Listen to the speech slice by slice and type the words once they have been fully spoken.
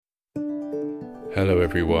Hello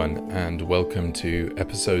everyone, and welcome to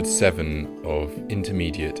episode 7 of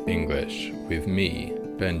Intermediate English with me,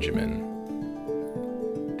 Benjamin.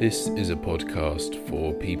 This is a podcast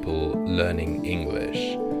for people learning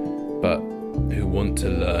English, but who want to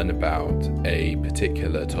learn about a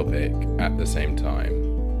particular topic at the same time.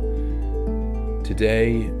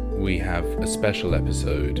 Today we have a special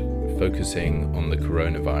episode focusing on the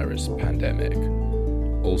coronavirus pandemic,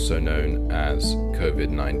 also known as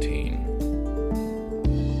COVID-19.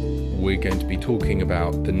 We're going to be talking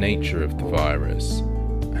about the nature of the virus,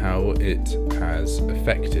 how it has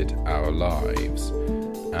affected our lives,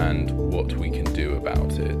 and what we can do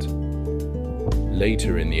about it.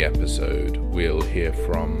 Later in the episode, we'll hear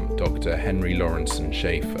from Dr. Henry Lawrenson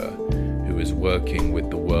Schafer, who is working with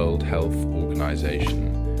the World Health Organization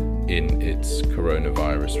in its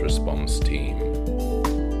coronavirus response team.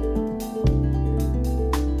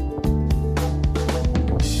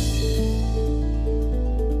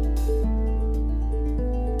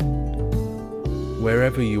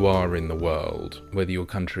 Wherever you are in the world, whether your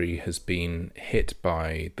country has been hit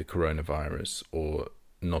by the coronavirus or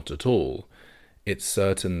not at all, it's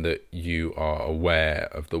certain that you are aware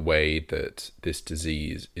of the way that this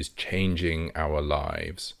disease is changing our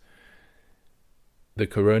lives. The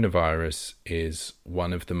coronavirus is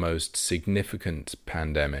one of the most significant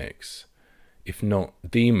pandemics, if not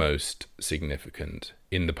the most significant,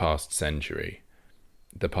 in the past century,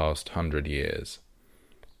 the past 100 years.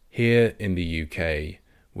 Here in the UK,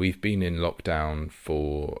 we've been in lockdown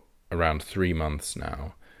for around 3 months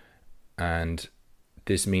now, and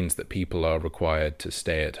this means that people are required to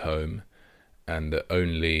stay at home and that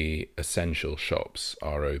only essential shops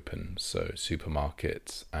are open, so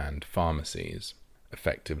supermarkets and pharmacies,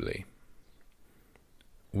 effectively.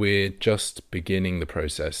 We're just beginning the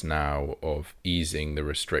process now of easing the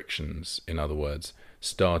restrictions, in other words,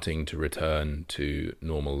 starting to return to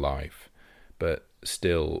normal life, but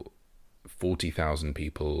still 40,000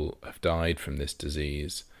 people have died from this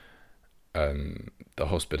disease. The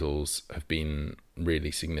hospitals have been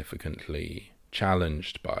really significantly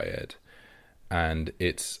challenged by it, and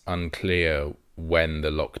it's unclear when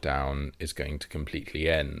the lockdown is going to completely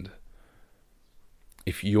end.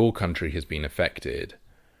 If your country has been affected,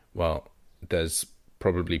 well, there's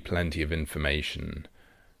probably plenty of information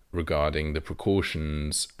regarding the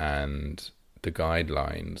precautions and the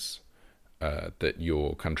guidelines that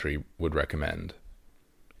your country would recommend.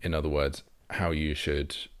 In other words, how you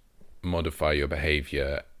should modify your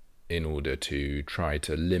behavior in order to try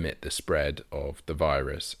to limit the spread of the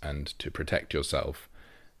virus and to protect yourself,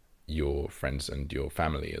 your friends and your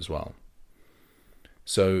family as well.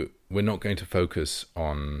 So we're not going to focus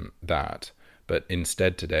on that, but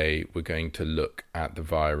instead today we're going to look at the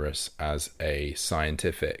virus as a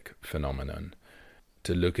scientific phenomenon,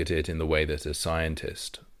 to look at it in the way that a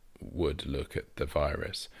scientist would look at the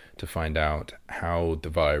virus, to find out how the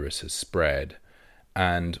virus has spread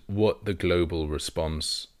and what the global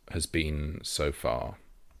response has been so far.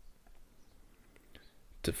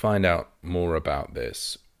 To find out more about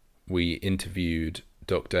this, we interviewed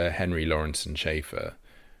Dr. Henry Lawrenson Schafer,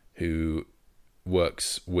 who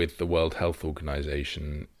works with the World Health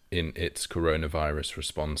Organization in its coronavirus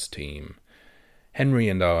response team. Henry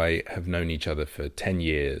and I have known each other for 10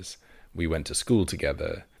 years. We went to school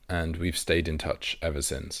together, and we've stayed in touch ever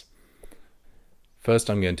since. First,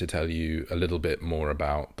 I'm going to tell you a little bit more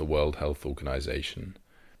about the World Health Organization.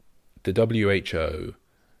 The WHO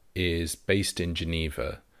is based in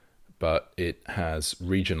Geneva, but it has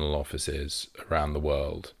regional offices around the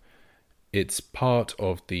world. It's part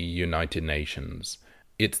of the United Nations.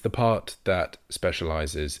 It's the part that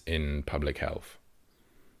specializes in public health.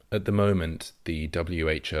 At the moment, the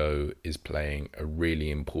WHO is playing a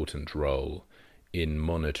really important role in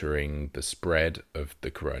monitoring the spread of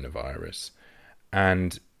the coronavirus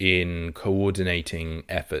and in coordinating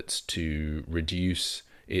efforts to reduce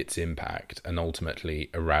its impact and ultimately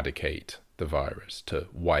eradicate the virus, to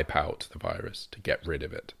wipe out the virus, to get rid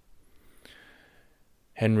of it.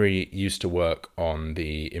 Henry used to work on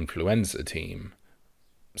the influenza team,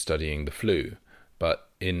 studying the flu, but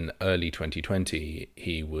in early 2020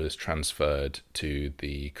 he was transferred to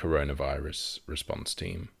the coronavirus response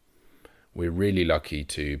team. We're really lucky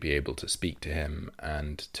to be able to speak to him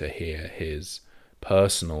and to hear his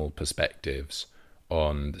personal perspectives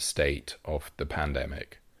on the state of the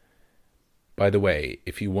pandemic. By the way,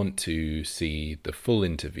 if you want to see the full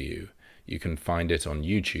interview, you can find it on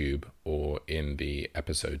YouTube or in the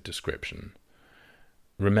episode description.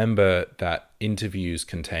 Remember that interviews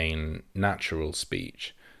contain natural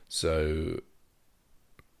speech, so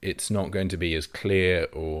it's not going to be as clear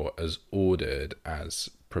or as ordered as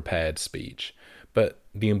prepared speech, But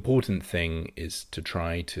the important thing is to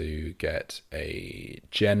try to get a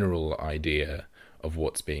general idea of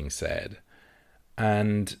what's being said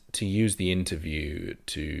and to use the interview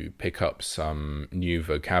to pick up some new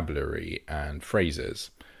vocabulary and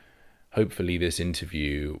phrases. Hopefully, this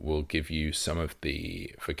interview will give you some of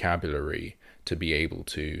the vocabulary to be able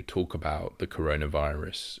to talk about the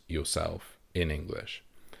coronavirus yourself in English.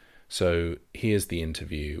 So here's the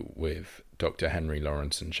interview with Dr. Henry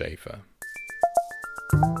Lawrenson Schafer.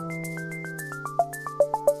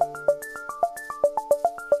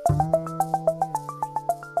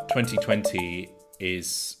 2020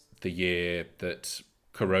 is the year that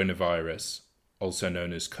coronavirus, also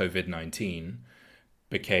known as COVID-19,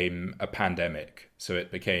 became a pandemic. So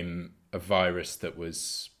it became a virus that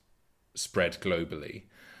was spread globally.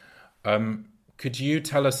 Could you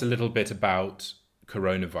tell us a little bit about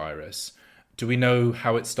coronavirus? Do we know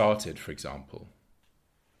how it started, for example?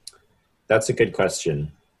 That's a good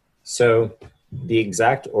question. So the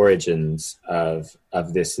exact origins of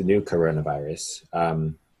this new coronavirus,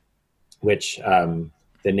 which the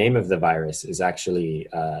name of the virus is actually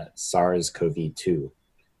SARS-CoV-2.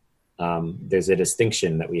 There's a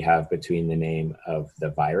distinction that we have between the name of the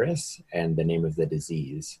virus and the name of the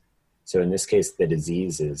disease. So in this case, the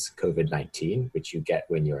disease is COVID-19, which you get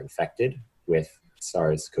when you're infected with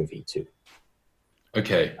SARS-CoV-2.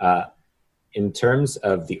 Okay. In terms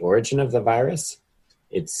of the origin of the virus,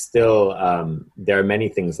 it's still, there are many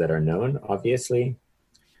things that are known, obviously,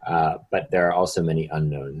 but there are also many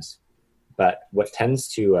unknowns. But what tends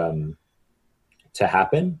to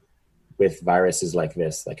happen with viruses like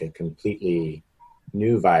this, like a completely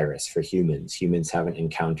new virus for humans haven't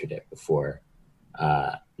encountered it before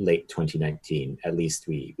late 2019, at least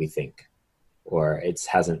we think, or it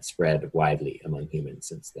hasn't spread widely among humans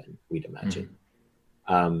since then, we'd imagine.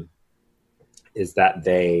 Is that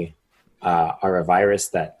they are a virus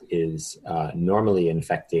that is normally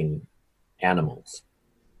infecting animals.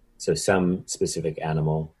 So some specific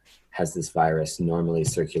animal has this virus normally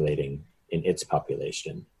circulating in its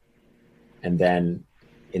population. And then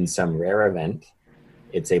in some rare event,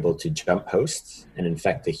 it's able to jump hosts and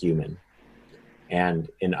infect a human. And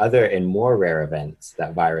in more rare events,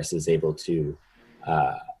 that virus is able to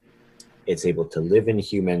live in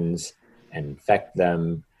humans and infect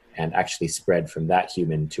them and actually spread from that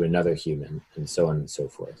human to another human, and so on and so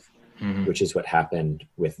forth, which is what happened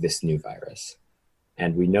with this new virus.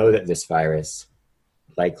 And we know that this virus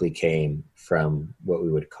likely came from what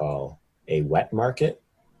we would call a wet market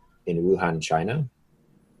in Wuhan, China,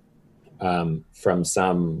 from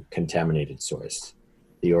some contaminated source,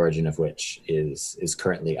 the origin of which is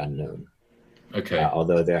currently unknown. Okay.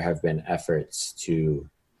 Although there have been efforts to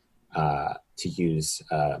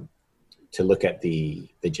look at the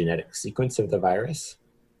genetic sequence of the virus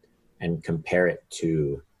and compare it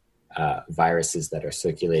to viruses that are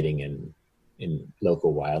circulating in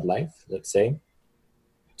local wildlife, let's say,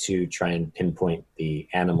 to try and pinpoint the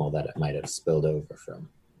animal that it might have spilled over from.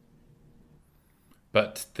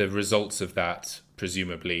 But the results of that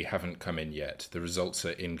presumably haven't come in yet. The results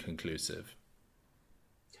are inconclusive.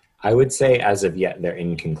 I would say as of yet, they're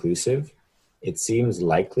inconclusive. It seems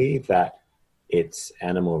likely that its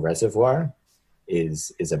animal reservoir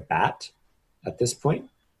is a bat at this point.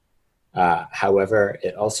 However,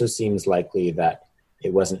 it also seems likely that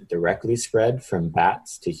it wasn't directly spread from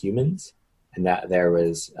bats to humans, and that there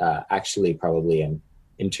was actually probably an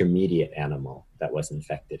intermediate animal that was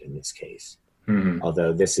infected in this case.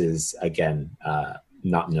 Although this is, again,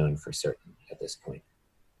 not known for certain at this point.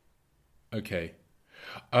 Okay.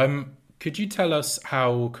 Could you tell us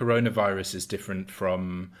how coronavirus is different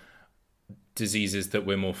from diseases that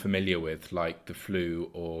we're more familiar with, like the flu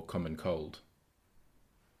or common cold?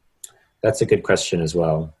 That's a good question as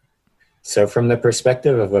well. So from the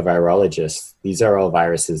perspective of a virologist, these are all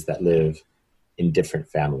viruses that live in different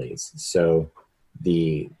families. So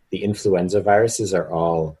the influenza viruses are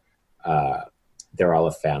all they're all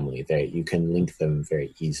a family. You can link them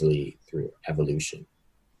very easily through evolution.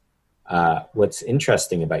 What's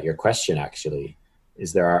interesting about your question, actually,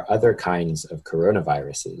 is there are other kinds of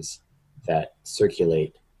coronaviruses that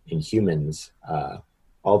circulate in humans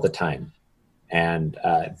all the time, and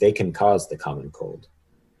they can cause the common cold.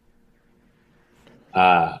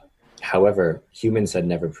 However, humans had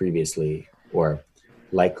never previously, or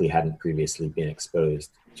likely hadn't previously, been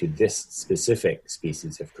exposed to this specific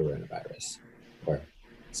species of coronavirus. Or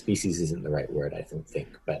species isn't the right word, I don't think,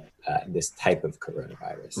 but this type of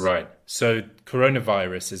coronavirus. Right. So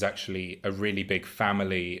coronavirus is actually a really big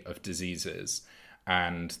family of diseases,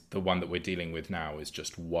 and the one that we're dealing with now is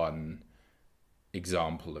just one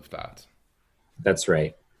example of that. That's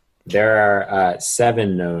right. There are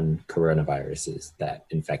 7 known coronaviruses that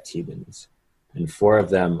infect humans, and 4 of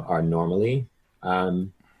them are normally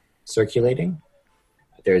circulating.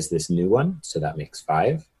 There's this new one, so that makes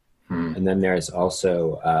 5. And then there's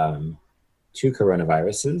also 2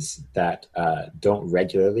 coronaviruses that don't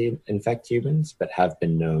regularly infect humans, but have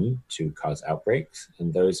been known to cause outbreaks.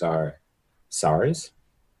 And those are SARS,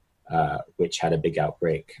 which had a big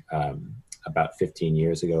outbreak about 15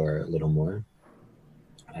 years ago or a little more.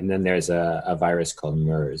 And then there's a virus called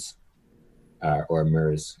MERS, or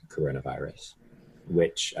MERS coronavirus,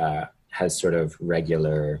 which has sort of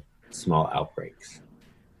regular small outbreaks.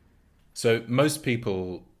 So most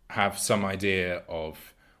people have some idea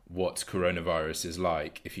of what coronavirus is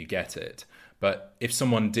like if you get it. But if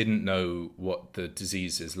someone didn't know what the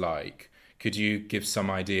disease is like, could you give some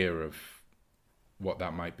idea of what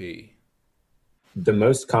that might be? The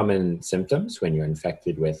most common symptoms when you're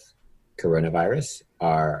infected with coronavirus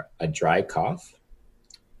are a dry cough,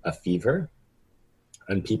 a fever,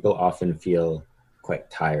 and people often feel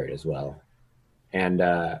quite tired as well. And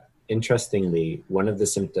interestingly, one of the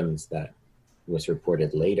symptoms that was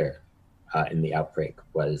reported later in the outbreak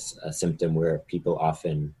was a symptom where people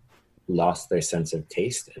often lost their sense of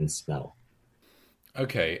taste and smell.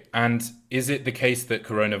 Okay, and is it the case that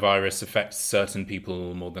coronavirus affects certain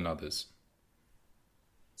people more than others?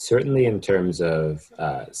 Certainly in terms of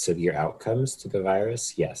severe outcomes to the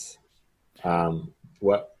virus, yes.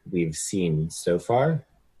 What we've seen so far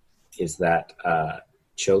is that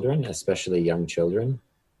children, especially young children,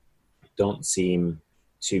 don't seem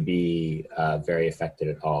to be very affected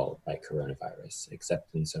at all by coronavirus,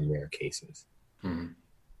 except in some rare cases.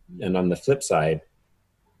 And on the flip side,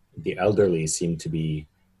 the elderly seem to be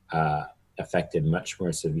affected much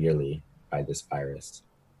more severely by this virus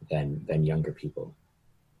than younger people.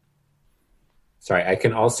 Sorry, I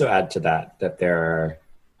can also add to that there are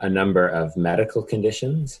a number of medical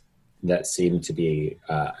conditions that seem to be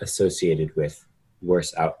associated with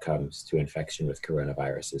worse outcomes to infection with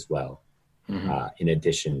coronavirus as well, in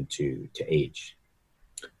addition to age.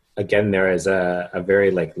 Again, there is a very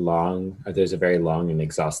long and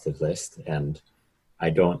exhaustive list, and I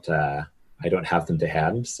don't have them to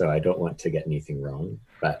hand, so I don't want to get anything wrong.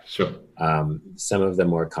 But sure. Some of the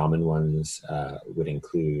more common ones would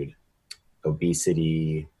include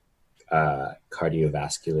obesity,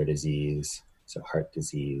 cardiovascular disease, so heart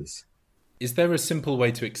disease. Is there a simple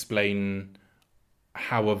way to explain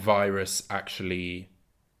how a virus actually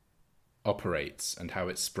operates and how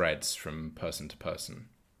it spreads from person to person?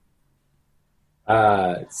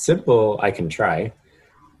 Simple, I can try.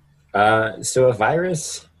 So a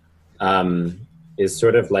virus is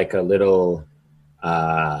sort of like a little,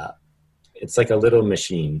 it's like a little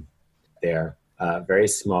machine there. Very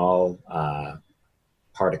small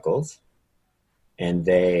particles, and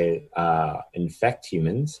they infect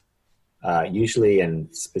humans, usually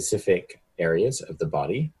in specific areas of the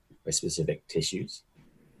body or specific tissues.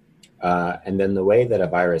 And then the way that a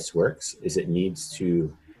virus works is it needs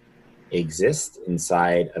to exist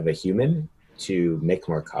inside of a human to make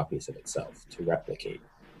more copies of itself, to replicate.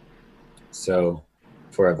 So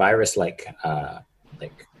for a virus like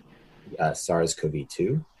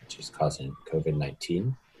SARS-CoV-2, which is causing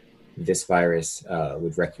COVID-19, this virus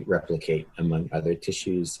would replicate among other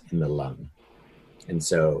tissues in the lung. And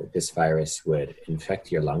so this virus would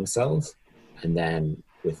infect your lung cells, and then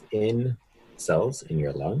within cells in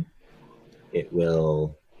your lung, it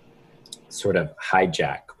will sort of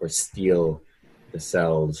hijack or steal the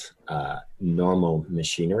cell's normal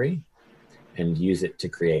machinery and use it to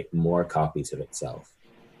create more copies of itself.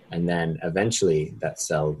 And then eventually that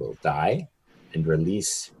cell will die and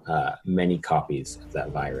release many copies of that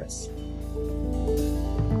virus.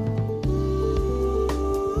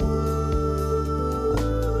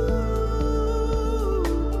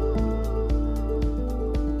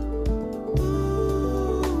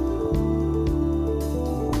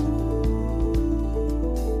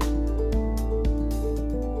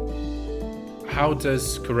 How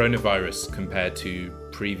does coronavirus compare to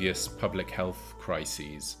previous public health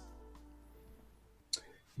crises?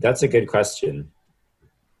 That's a good question.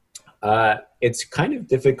 It's kind of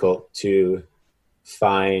difficult to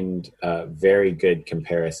find very good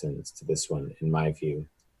comparisons to this one, in my view.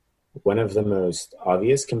 One of the most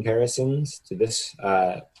obvious comparisons to this,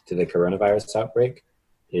 to the coronavirus outbreak,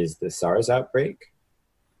 is the SARS outbreak.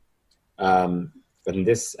 And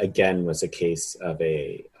this, again, was a case of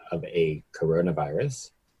a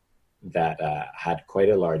coronavirus that had quite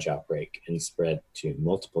a large outbreak and spread to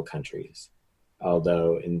multiple countries.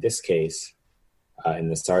 Although in this case, in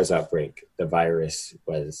the SARS outbreak, the virus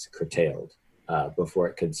was curtailed before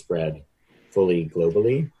it could spread fully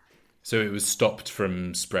globally. So it was stopped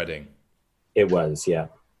from spreading. It was, yeah.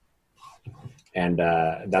 And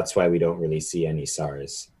that's why we don't really see any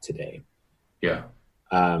SARS today. Yeah.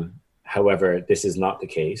 However, this is not the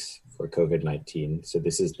case for COVID-19. So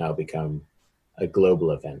this has now become a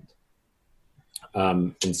global event.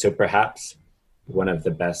 And so perhaps one of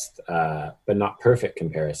the best, but not perfect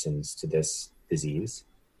comparisons to this disease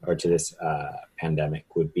or to this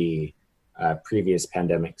pandemic would be previous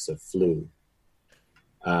pandemics of flu.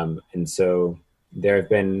 And so there have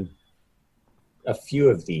been a few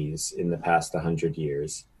of these in the past 100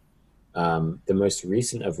 years. The most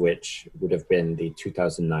recent of which would have been the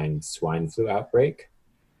 2009 swine flu outbreak.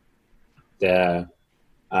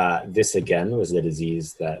 This again was a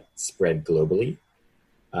disease that spread globally.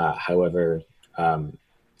 However,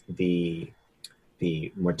 the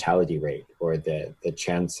mortality rate or the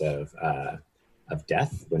chance of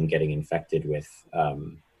death when getting infected with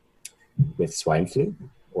swine flu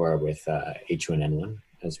or with H1N1,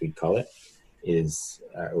 as we'd call it,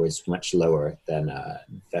 was much lower than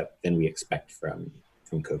we expect from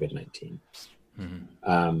COVID-19.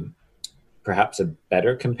 Mm-hmm. Perhaps a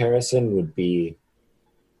better comparison would be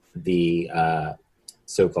the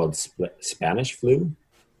so-called Spanish flu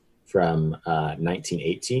from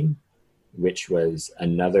 1918, which was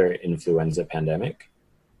another influenza pandemic,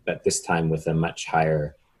 but this time with a much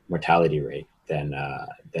higher mortality rate than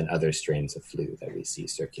other strains of flu that we see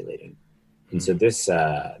circulating. And so this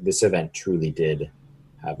event truly did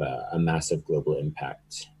have a massive global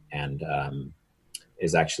impact, and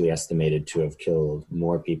is actually estimated to have killed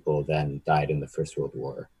more people than died in the First World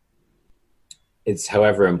War. It's,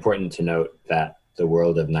 however, important to note that the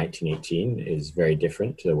world of 1918 is very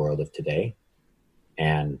different to the world of today,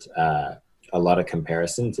 and a lot of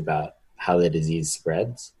comparisons about how the disease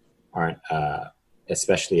spreads aren't,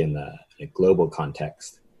 especially in the global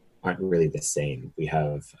context, aren't really the same. We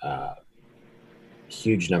have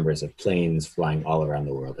huge numbers of planes flying all around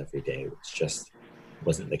the world every day, which just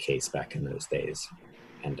wasn't the case back in those days.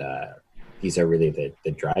 And these are really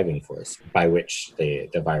the driving force by which the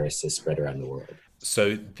virus is spread around the world.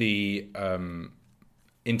 So the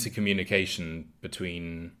intercommunication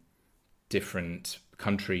between different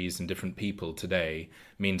countries and different people today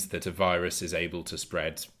means that a virus is able to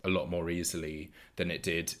spread a lot more easily than it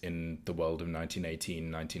did in the world of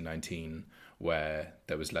 1918, 1919, where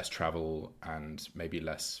there was less travel and maybe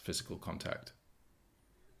less physical contact.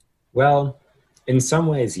 Well, in some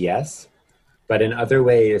ways, yes. But in other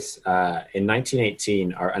ways, in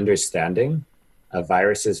 1918, our understanding of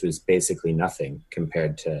viruses was basically nothing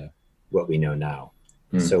compared to what we know now.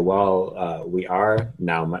 So while we are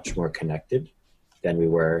now much more connected than we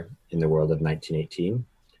were in the world of 1918,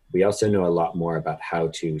 we also know a lot more about how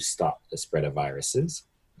to stop the spread of viruses.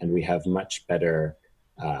 And we have much better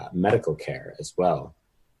medical care as well.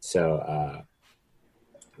 So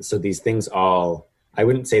these things all, I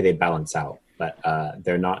wouldn't say they balance out, but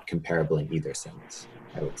they're not comparable in either sense,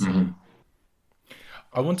 I would say. Mm-hmm.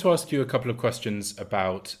 I want to ask you a couple of questions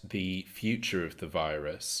about the future of the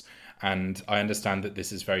virus. And I understand that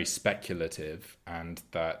this is very speculative and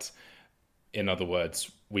that, in other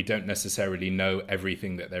words, we don't necessarily know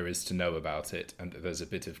everything that there is to know about it and that there's a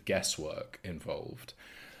bit of guesswork involved.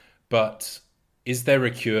 But is there a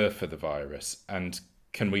cure for the virus, and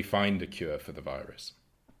can we find a cure for the virus?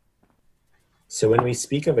 So when we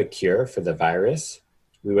speak of a cure for the virus,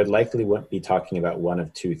 we would likely be talking about one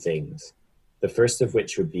of two things. The first of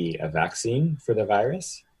which would be a vaccine for the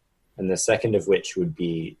virus, and the second of which would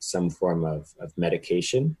be some form of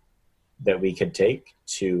medication that we could take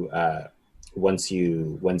to, once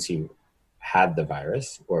you had the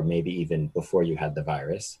virus, or maybe even before you had the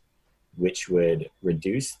virus, which would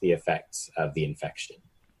reduce the effects of the infection.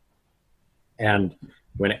 And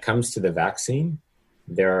when it comes to the vaccine,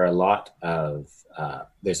 there's a lot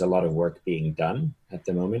of work being done at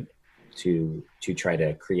the moment to try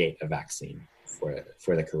to create a vaccine for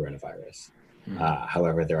the coronavirus.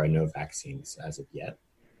 However, there are no vaccines as of yet.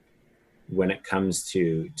 When it comes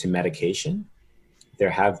to medication, there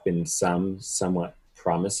have been some somewhat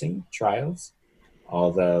promising trials,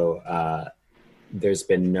 although there's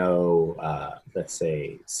been no, let's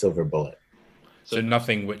say, silver bullet. So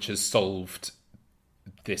nothing which has solved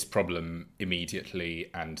this problem immediately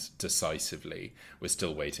and decisively. We're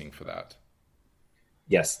still waiting for that.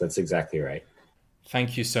 Yes, that's exactly right.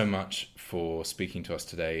 Thank you so much for speaking to us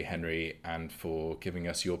today, Henry, and for giving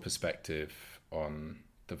us your perspective on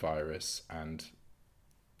the virus and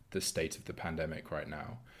the state of the pandemic right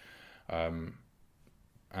now.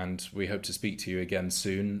 And we hope to speak to you again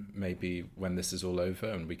soon, maybe when this is all over,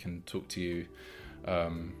 and we can talk to you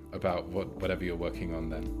about whatever you're working on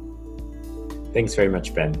then. Thanks very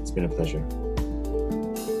much, Ben. It's been a pleasure.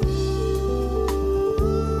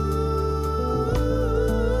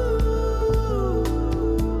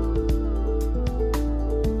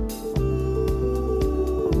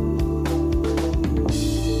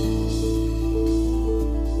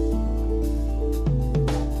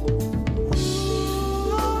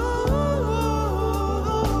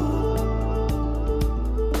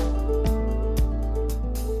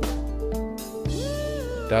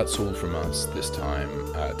 That's all from us this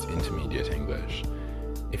time at Intermediate English.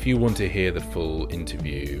 If you want to hear the full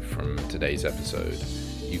interview from today's episode,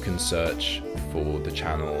 you can search for the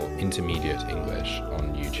channel Intermediate English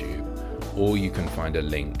on YouTube, or you can find a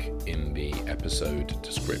link in the episode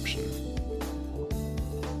description.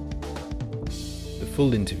 The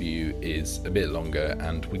full interview is a bit longer,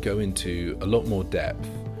 and we go into a lot more depth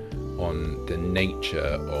on the nature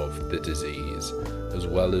of the disease, as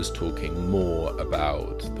well as talking more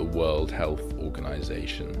about the World Health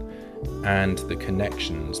Organization and the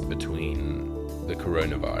connections between the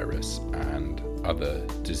coronavirus and other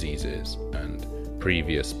diseases and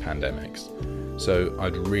previous pandemics. So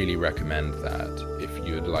I'd really recommend that if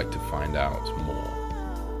you'd like to find out more.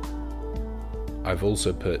 I've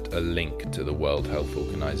also put a link to the World Health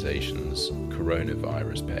Organization's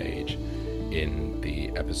coronavirus page in the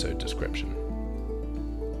episode description.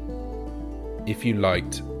 If you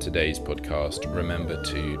liked today's podcast, remember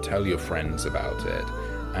to tell your friends about it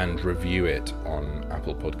and review it on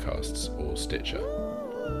Apple Podcasts or Stitcher.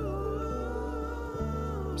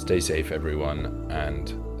 Stay safe, everyone,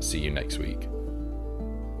 and see you next week.